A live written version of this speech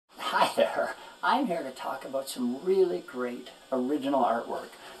I'm here to talk about some really great original artwork,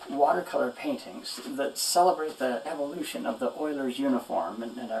 watercolor paintings that celebrate the evolution of the Oilers uniform.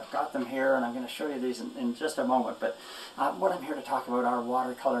 And I've got them here, and I'm going to show you these in just a moment. But what I'm here to talk about are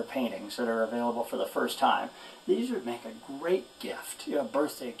watercolor paintings that are available for the first time. These would make a great gift, a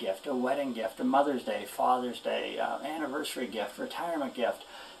birthday gift, a wedding gift, a Mother's Day, Father's Day, anniversary gift, retirement gift.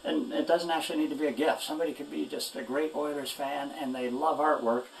 And it doesn't actually need to be a gift. Somebody could be just a great Oilers fan and they love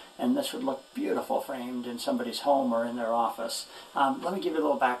artwork, and this would look beautiful framed in somebody's home or in their office. Let me give you a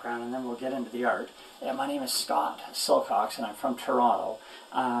little background and then we'll get into the art. My name is Scott Silcox and I'm from Toronto.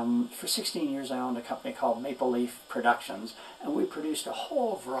 For 16 years I owned a company called Maple Leaf Productions, and we produced a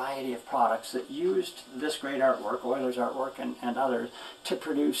whole variety of products that used this great artwork, Oilers artwork and others, to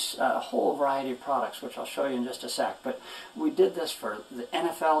produce a whole variety of products, which I'll show you in just a sec. But we did this for the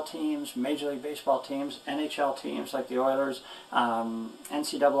NFL teams, Major League Baseball teams, NHL teams like the Oilers,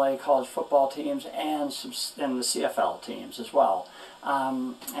 NCAA college football teams, and the CFL teams as well.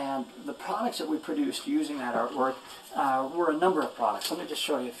 And the products that we produced using that artwork were a number of products. Let me just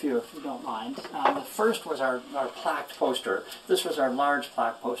show you a few if you don't mind. The first was our plaqued poster. This was our large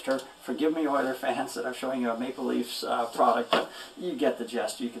plaque poster. Forgive me, Oiler fans, that I'm showing you a Maple Leafs product, but you get the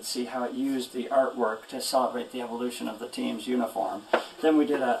gist. You can see how it used the artwork to celebrate the evolution of the team's uniform. Then we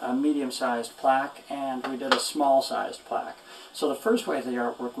did a medium-sized plaque, and we did a small-sized plaque. So the first way the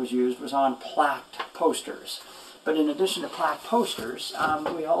artwork was used was on plaqued posters. But in addition to plaque posters,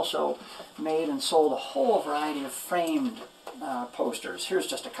 we also made and sold a whole variety of framed posters. Here's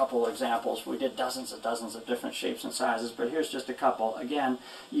just a couple of examples. We did dozens and dozens of different shapes and sizes, but here's just a couple. Again,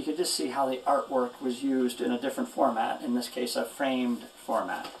 you can just see how the artwork was used in a different format, in this case a framed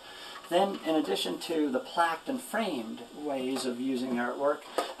format. Then, in addition to the plaqued and framed ways of using artwork,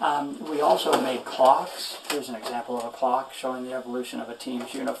 we also made clocks. Here's an example of a clock showing the evolution of a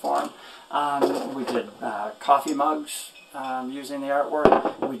team's uniform. We did coffee mugs using the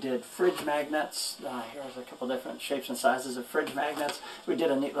artwork. We did fridge magnets. Here's a couple different shapes and sizes of fridge magnets. We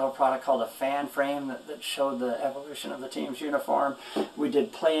did a neat little product called a fan frame that showed the evolution of the team's uniform. We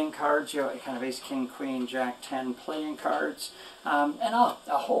did playing cards, kind of ace, king, queen, jack, 10 playing cards. And a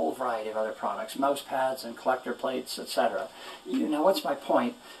whole variety of other products, mouse pads and collector plates, etc. Now, what's my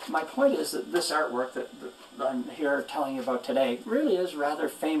point? My point is that this artwork that I'm here telling you about today really is rather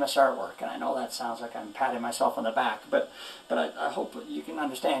famous artwork. And I know that sounds like I'm patting myself on the back, but I hope you can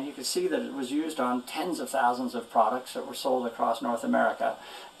understand. You can see that it was used on tens of thousands of products that were sold across North America.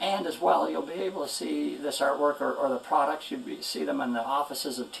 And as well, you'll be able to see this artwork or the products. You'd see them in the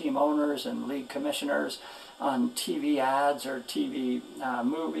offices of team owners and league commissioners, on TV ads or TV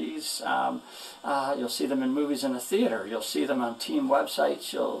movies. You'll see them in movies in the theater. You'll see them on team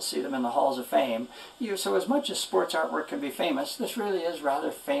websites. You'll see them in the halls of fame. So as much as sports artwork can be famous, this really is rather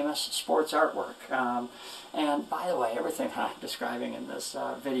famous sports artwork. And by the way, everything I'm describing in this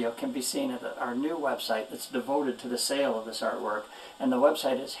video can be seen at our new website that's devoted to the sale of this artwork. And the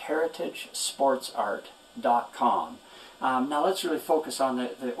website is heritagesportsart.com. Now let's really focus on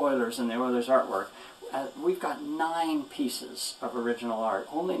the Oilers and the Oilers artwork. We've got 9 pieces of original art,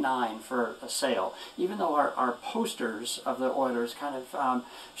 only 9 for a sale. Even though our posters of the Oilers kind of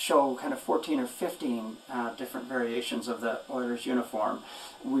show kind of 14 or 15 different variations of the Oilers uniform,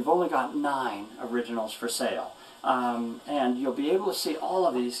 we've only got 9 originals for sale. And you'll be able to see all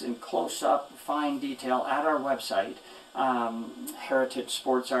of these in close-up, fine detail at our website,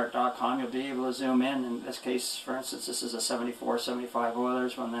 heritagesportsart.com. You'll be able to zoom in this case, for instance, this is a 74-75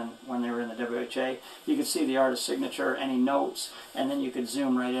 Oilers when they were in the WHA. You can see the artist's signature, any notes, and then you could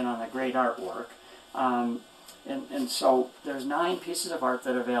zoom right in on the great artwork. And so there's 9 pieces of art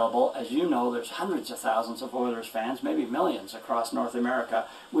that are available. As you know, there's hundreds of thousands of Oilers fans, maybe millions across North America.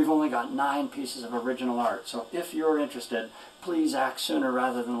 We've only got 9 pieces of original art. So if you're interested, please act sooner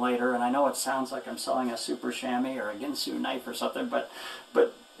rather than later. And I know it sounds like I'm selling a super chamois or a Ginsu knife or something, but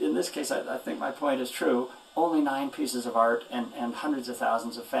in this case, I think my point is true. Only 9 pieces of art and hundreds of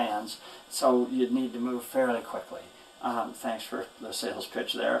thousands of fans, so you'd need to move fairly quickly. Thanks for the sales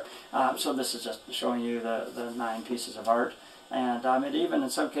pitch there. So this is just showing you the 9 pieces of art. And even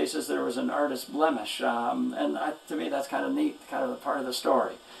in some cases there was an artist blemish. And to me that's kind of neat, kind of a part of the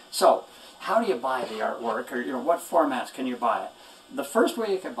story. So how do you buy the artwork, or what formats can you buy it? The first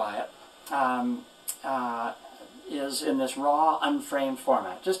way you can buy it is in this raw, unframed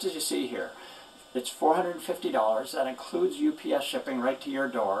format, just as you see here. It's $450. That includes UPS shipping right to your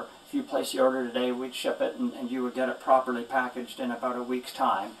door. If you place the order today, we'd ship it and you would get it properly packaged in about a week's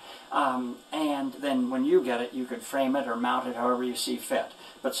time. And then when you get it, you could frame it or mount it however you see fit.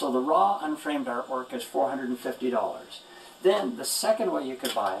 But so the raw, unframed artwork is $450. Then the second way you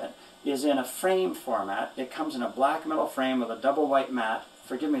could buy it is in a frame format. It comes in a black metal frame with a double white mat.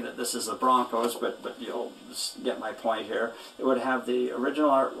 Forgive me that this is the Broncos, but you'll get my point here. It would have the original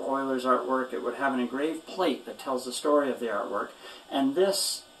Oilers artwork. It would have an engraved plate that tells the story of the artwork. And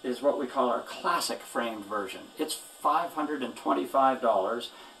this is what we call our classic framed version. It's $525.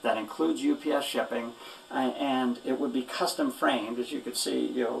 That includes UPS shipping, and it would be custom framed. As you could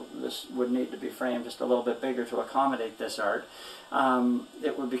see, this would need to be framed just a little bit bigger to accommodate this art.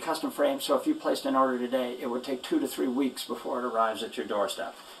 It would be custom framed, so if you placed an order today, it would take 2 to 3 weeks before it arrives at your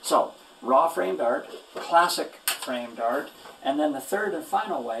doorstep. So, raw framed art, classic framed art, and then the third and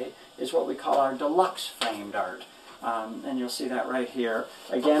final way is what we call our deluxe framed art. And you'll see that right here,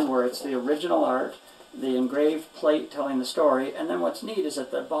 again, where it's the original art, the engraved plate telling the story, and then what's neat is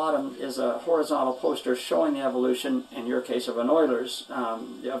at the bottom is a horizontal poster showing the evolution, in your case, of an Oilers,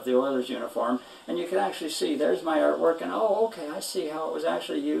 of the Oilers uniform, and you can actually see, there's my artwork, and oh, okay, I see how it was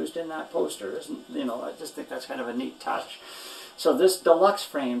actually used in that poster. I just think that's kind of a neat touch. So this deluxe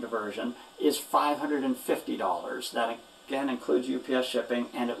framed version is $550. That again includes UPS shipping,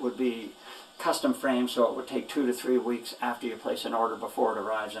 and it would be custom frame, so it would take 2 to 3 weeks after you place an order before it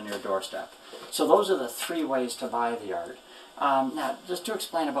arrives on your doorstep. So those are the 3 ways to buy the art. Now, just to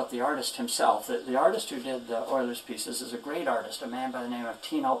explain about the artist himself, the artist who did the Oilers pieces is a great artist, a man by the name of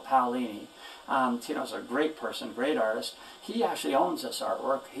Tino Paolini. Tino's a great person, great artist. He actually owns this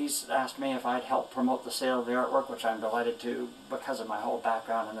artwork. He's asked me if I'd help promote the sale of the artwork, which I'm delighted to because of my whole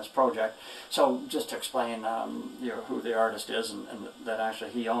background in this project. So just to explain who the artist is and that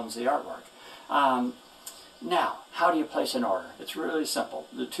actually he owns the artwork. Now, how do you place an order? It's really simple.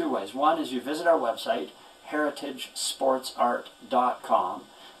 The 2 ways. One is you visit our website, heritagesportsart.com.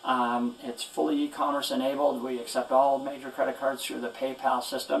 It's fully e-commerce enabled. We accept all major credit cards through the PayPal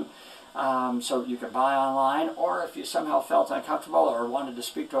system. So you can buy online, or if you somehow felt uncomfortable or wanted to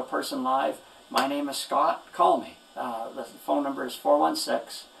speak to a person live, my name is Scott. Call me. The phone number is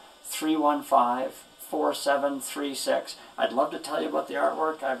 416-315-4736. I'd love to tell you about the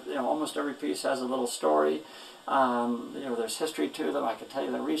artwork. Almost every piece has a little story. There's history to them. I could tell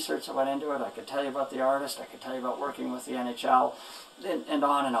you the research that went into it. I could tell you about the artist. I could tell you about working with the NHL, and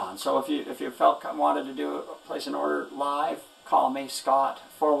on and on. So if you wanted to place an order live, call me, Scott,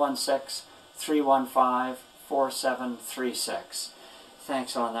 416-315-4736.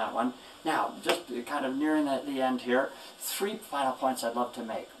 Thanks on that one. Now, just kind of nearing the end here, 3 final points I'd love to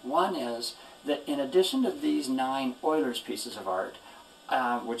make. One is that in addition to these 9 Oilers pieces of art,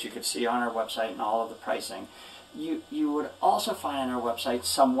 which you could see on our website and all of the pricing, you would also find on our website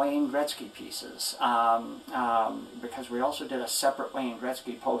some Wayne Gretzky pieces, because we also did a separate Wayne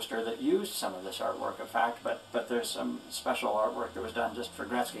Gretzky poster that used some of this artwork, in fact, but there's some special artwork that was done just for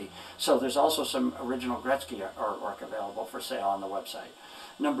Gretzky. So there's also some original Gretzky artwork available for sale on the website.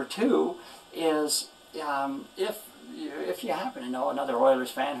 Number 2 is if you happen to know another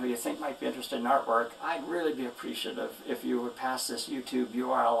Oilers fan who you think might be interested in artwork, I'd really be appreciative if you would pass this YouTube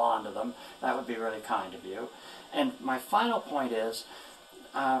URL on to them. That would be really kind of you. And my final point is,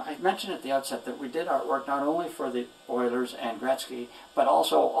 I mentioned at the outset that we did artwork not only for the Oilers and Gretzky, but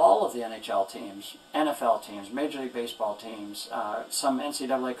also all of the NHL teams, NFL teams, Major League Baseball teams, some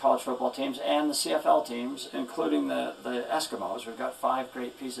NCAA college football teams, and the CFL teams, including the Eskimos. We've got 5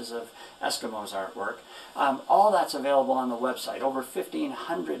 great pieces of Eskimos artwork. All that's available on the website. Over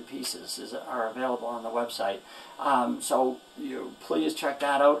 1,500 pieces are available on the website. So you please check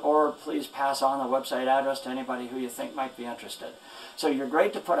that out, or please pass on the website address to anybody who you think might be interested. So you're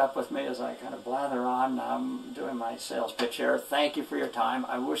great to put up with me as I kind of blather on doing my sales pitch here. Thank you for your time.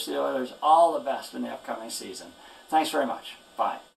 I wish the Oilers all the best in the upcoming season. Thanks very much. Bye.